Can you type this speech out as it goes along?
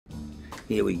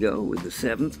Here we go with the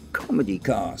 7th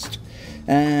Comedy-Kast.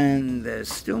 And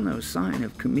there's still no sign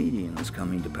of comedians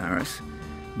coming to Paris,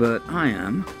 but I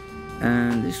am,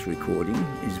 and this recording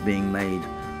is being made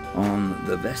on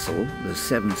the vessel, the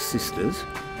Seven Sisters,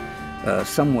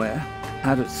 somewhere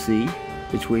out at sea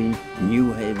between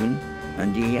New Haven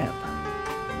and Dieppe.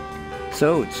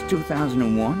 So it's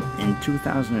 2001 and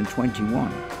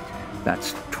 2021.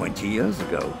 That's 20 years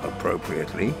ago,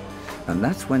 appropriately. And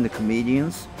that's when the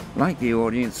comedians, like the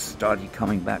audience, started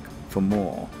coming back for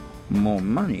more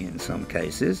money in some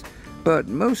cases, but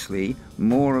mostly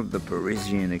more of the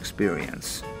Parisian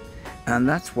experience. And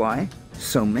that's why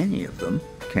so many of them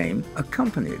came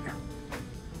accompanied.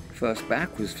 First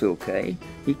back was Phil Kay.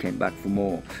 He came back for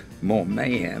more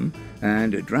mayhem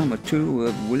and a dram or two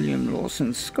of William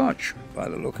Lawson's Scotch, by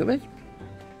the look of it.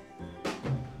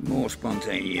 More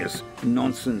spontaneous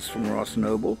nonsense from Ross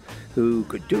Noble, who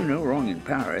could do no wrong in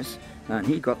Paris, and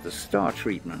he got the star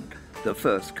treatment, the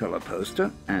first colour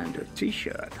poster and a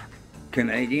t-shirt.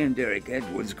 Canadian Derek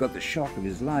Edwards got the shock of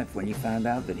his life when he found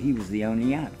out that he was the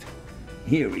only act.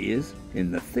 Here he is,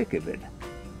 in the thick of it.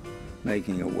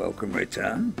 Making a welcome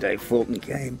return, Dave Fulton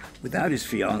came without his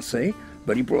fiancée,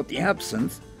 but he brought the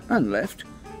absinthe and left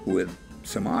with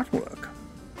some artwork.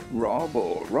 Rob,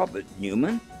 or Robert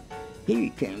Newman,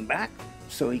 he came back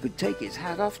so he could take his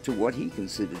hat off to what he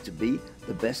considered to be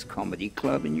the best comedy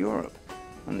club in Europe.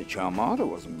 And the Charmada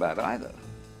wasn't bad either.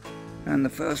 And the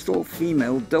first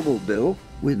all-female double bill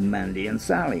with Mandy and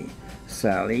Sally.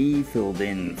 Sally filled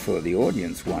in for the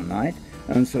audience one night,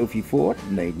 and Sophie Fort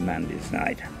made Mandy's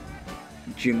night.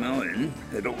 Jim Owen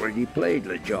had already played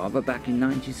La Java back in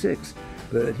 '96,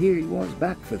 but here he was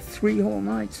back for 3 whole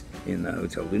nights in the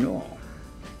Hotel du Nord.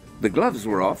 The gloves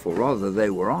were off, or rather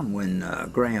they were on, when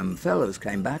Graham Fellows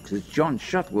came back as John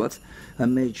Shutworth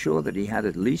and made sure that he had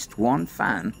at least one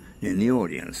fan in the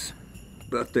audience.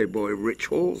 Birthday boy Rich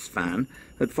Hall's fan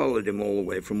had followed him all the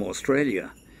way from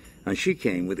Australia, and she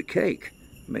came with a cake,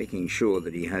 making sure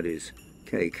that he had his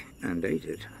cake and ate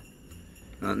it.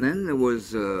 And then there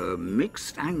was a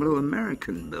mixed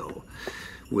Anglo-American bill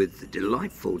with the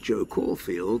delightful Joe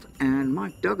Caulfield and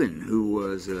Mike Duggan, who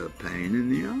was a pain in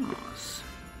the arse.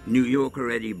 New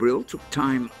Yorker Eddie Brill took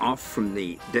time off from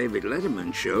the David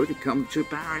Letterman show to come to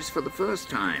Paris for the first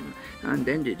time and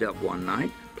ended up one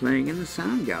night playing in the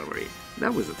Sound Gallery.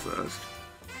 That was a first.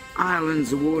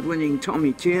 Ireland's award-winning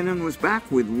Tommy Tiernan was back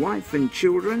with wife and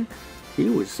children. He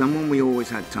was someone we always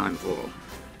had time for.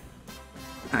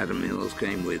 Adam Mills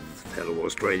came with fellow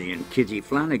Australian Kitty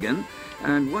Flanagan,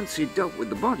 and once he'd dealt with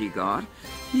the bodyguard,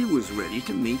 he was ready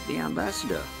to meet the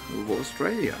ambassador of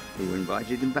Australia, who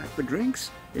invited him back for drinks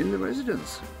in the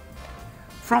residence.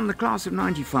 From the class of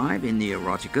 '95 in the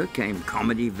erotica came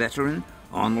comedy veteran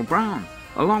Arnold Brown,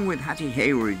 along with Hattie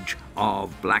Hayridge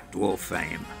of Black Dwarf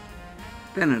fame.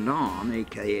 Ben and Arn,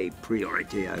 aka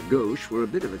Priorité à Gauche, were a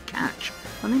bit of a catch,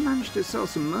 and they managed to sell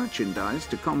some merchandise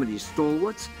to comedy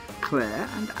stalwarts Claire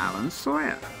and Alan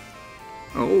Sawyer.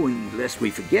 Oh, and lest we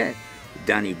forget,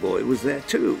 Danny Boy was there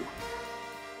too.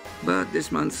 But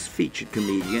this month's featured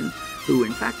comedian, who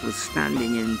in fact was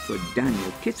standing in for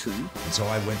Daniel Kitson. And so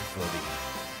I went for the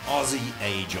Aussie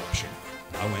age option.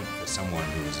 I went for someone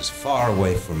who was as far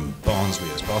away from Barnsley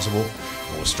as possible,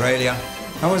 Australia.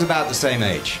 I was about the same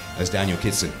age as Daniel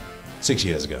Kitson, 6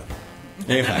 years ago.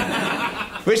 In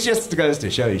fact, which just goes to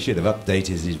show he should have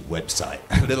updated his website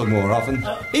a little more often.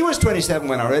 He was 27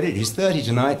 when I read it. He's 30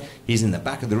 tonight. He's in the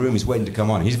back of the room. He's waiting to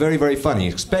come on. He's very, very funny.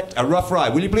 Expect a rough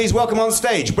ride. Will you please welcome on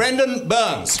stage Brendan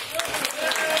Burns.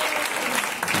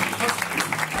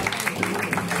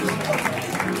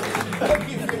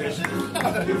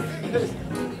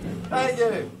 Thank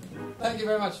you. Thank you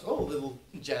very much. Oh, little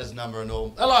jazz number and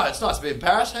all. Hello, it's nice to be in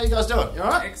Paris. How you guys doing? You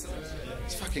alright? Excellent.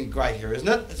 It's fucking great here, isn't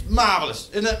it? It's marvellous.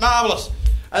 Isn't it marvellous?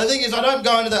 And the thing is, I don't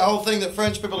go into that whole thing that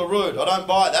French people are rude. I don't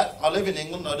buy that. I live in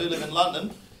England. I do live in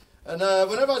London. And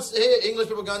whenever I hear English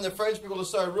people going, the French people are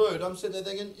so rude, I'm sitting there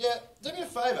thinking, yeah, do me a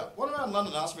favour. What around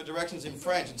London ask for directions in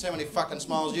French and see how many fucking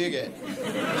smiles you get?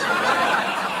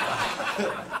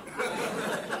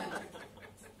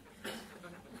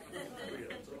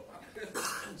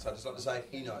 So I just like to say,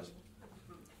 he knows.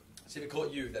 See, if he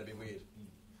caught you, that'd be weird.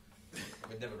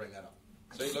 We'd never bring that up.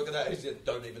 See, look at that. He said,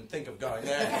 don't even think of going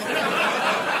there.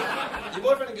 Your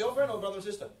boyfriend and girlfriend or brother and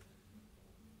sister?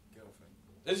 Girlfriend.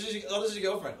 This is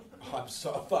your girlfriend? Oh, I'm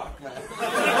so fucked, man.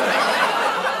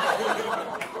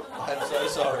 I'm so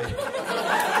sorry.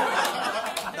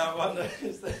 No wonder.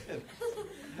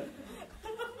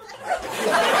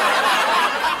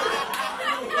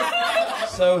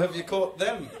 So have you caught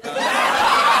them?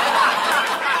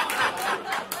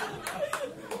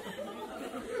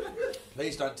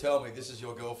 Please don't tell me this is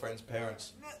your girlfriend's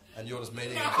parents and you're just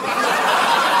meeting them.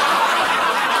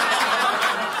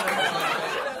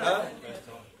 Huh?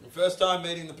 First time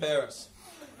meeting the parents.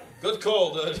 Good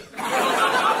call, dude.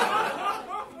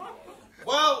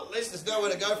 Well, at least there's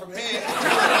nowhere to go from here.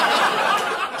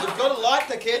 You've got to like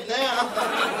the kid now.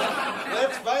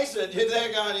 Let's face it, you're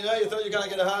there going, you know, you thought you were going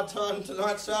to get a hard time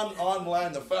tonight, son? I'm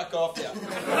laying the fuck off you.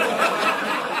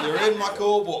 You're in my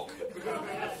call book.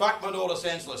 Fuck my daughter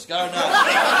senseless. Go nuts.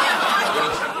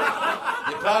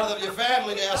 You're part of your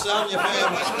family now, son. Your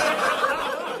family.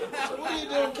 So what are you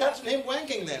doing catching him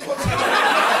wanking then?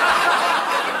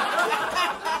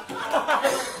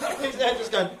 He's there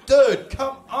just going, dude,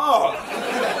 come on.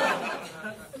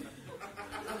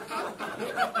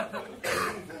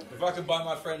 If I could buy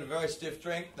my friend a very stiff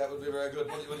drink, that would be very good.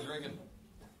 What are you drinking?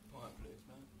 Pint, please,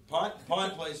 man.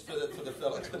 Pint, please, for the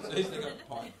fella. He's thinking,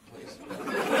 pint, please.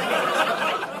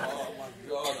 Oh, my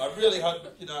God. I really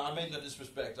hope, you know, I mean no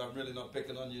disrespect. I'm really not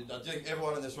picking on you. I think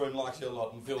everyone in this room likes you a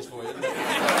lot and feels for you.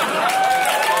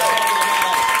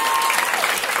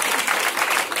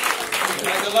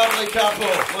 Make a lovely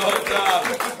couple. Well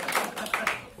done.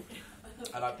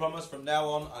 And I promise from now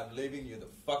on, I'm leaving you the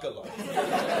fuck alone.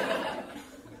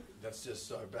 That's just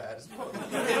so bad.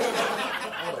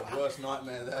 What a worst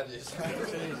nightmare that is.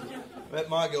 Met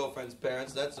my girlfriend's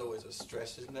parents, that's always a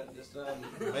stress, isn't it? Just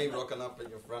me rocking up at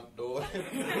your front door.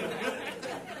 Hey,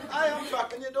 I'm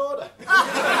fucking your daughter.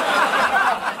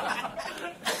 I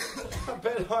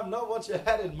bet I'm not what you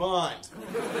had in mind.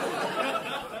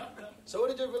 So what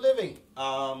do you do for a living?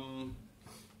 I'm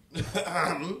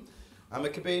a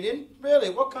comedian.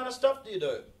 Really? What kind of stuff do you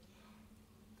do?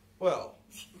 Well,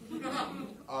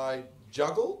 I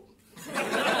juggle.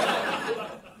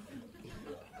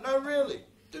 No, really.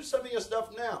 Do some of your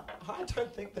stuff now. I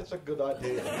don't think that's a good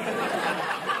idea.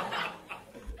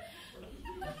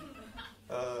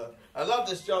 I love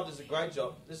this job. This is a great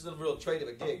job. This is a real treat of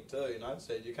a gig too, you know.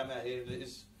 So you come out here and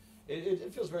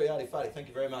it feels very arty-farty. Thank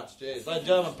you very much. Cheers. Ladies and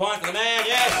gentlemen, pint for the man,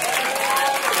 yes!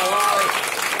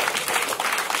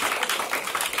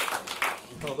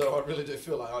 Although I really do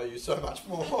feel like I owe you so much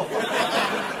more.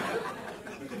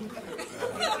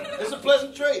 It's a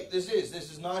pleasant treat, this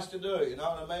is nice to do, you know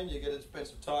what I mean? You get to spend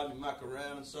some time, you muck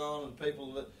around and so on, and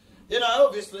people that, you know,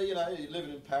 obviously, you know, you're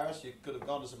living in Paris, you could have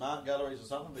gone to some art galleries or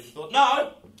something, but you thought,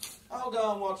 no, I'll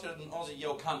go and watch an Aussie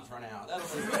yell cunt for an hour.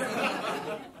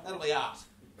 That'll be art.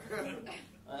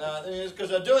 The thing is, because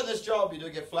doing this job, you do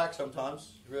get flack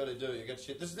sometimes. You really do. You get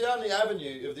shit. This is the only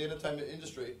avenue of the entertainment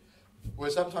industry where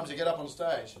sometimes you get up on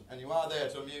stage and you are there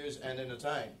to amuse and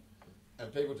entertain,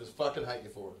 and people just fucking hate you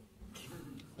for it.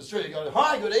 It's true. You go,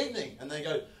 hi, good evening, and they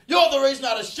go, you're the reason I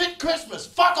had a shit Christmas.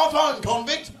 Fuck off home,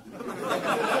 convict.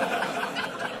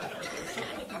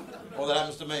 Well, that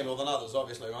happens to me more than others,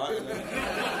 obviously, right?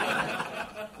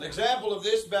 An example of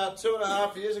this, about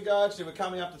 2.5 years ago, actually we're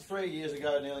coming up to 3 years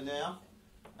ago nearly now.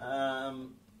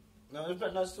 No,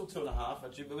 it's still 2.5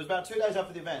 actually, but it was about 2 days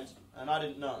after the event, and I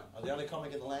didn't know. I was the only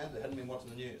comic in the land that hadn't been watching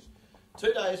the news.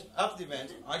 2 days after the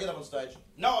event, I get up on stage,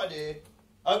 no idea,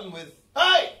 open with,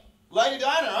 hey, Lady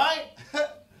Diana, right?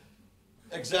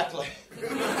 Exactly.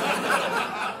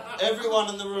 Everyone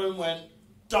in the room went,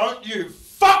 don't you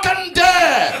fucking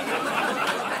dare!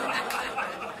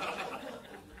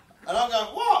 And I'm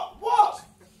going, what?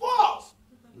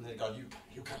 And they go, you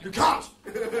can't. I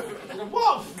go,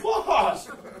 what?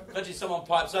 Eventually someone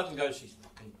pipes up and goes, she's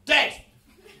fucking dead.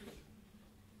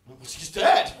 Well, she's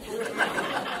dead.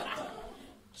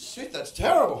 Shit, that's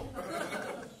terrible.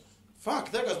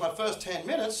 Fuck, there goes my first 10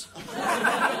 minutes.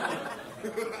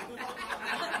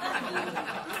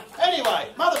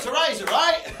 Anyway, Mother Teresa,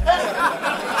 right?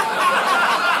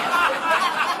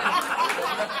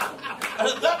 And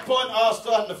at that point, I was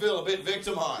starting to feel a bit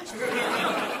victimised. I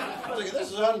was thinking,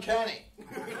 this is uncanny.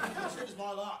 How shit is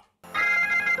my luck?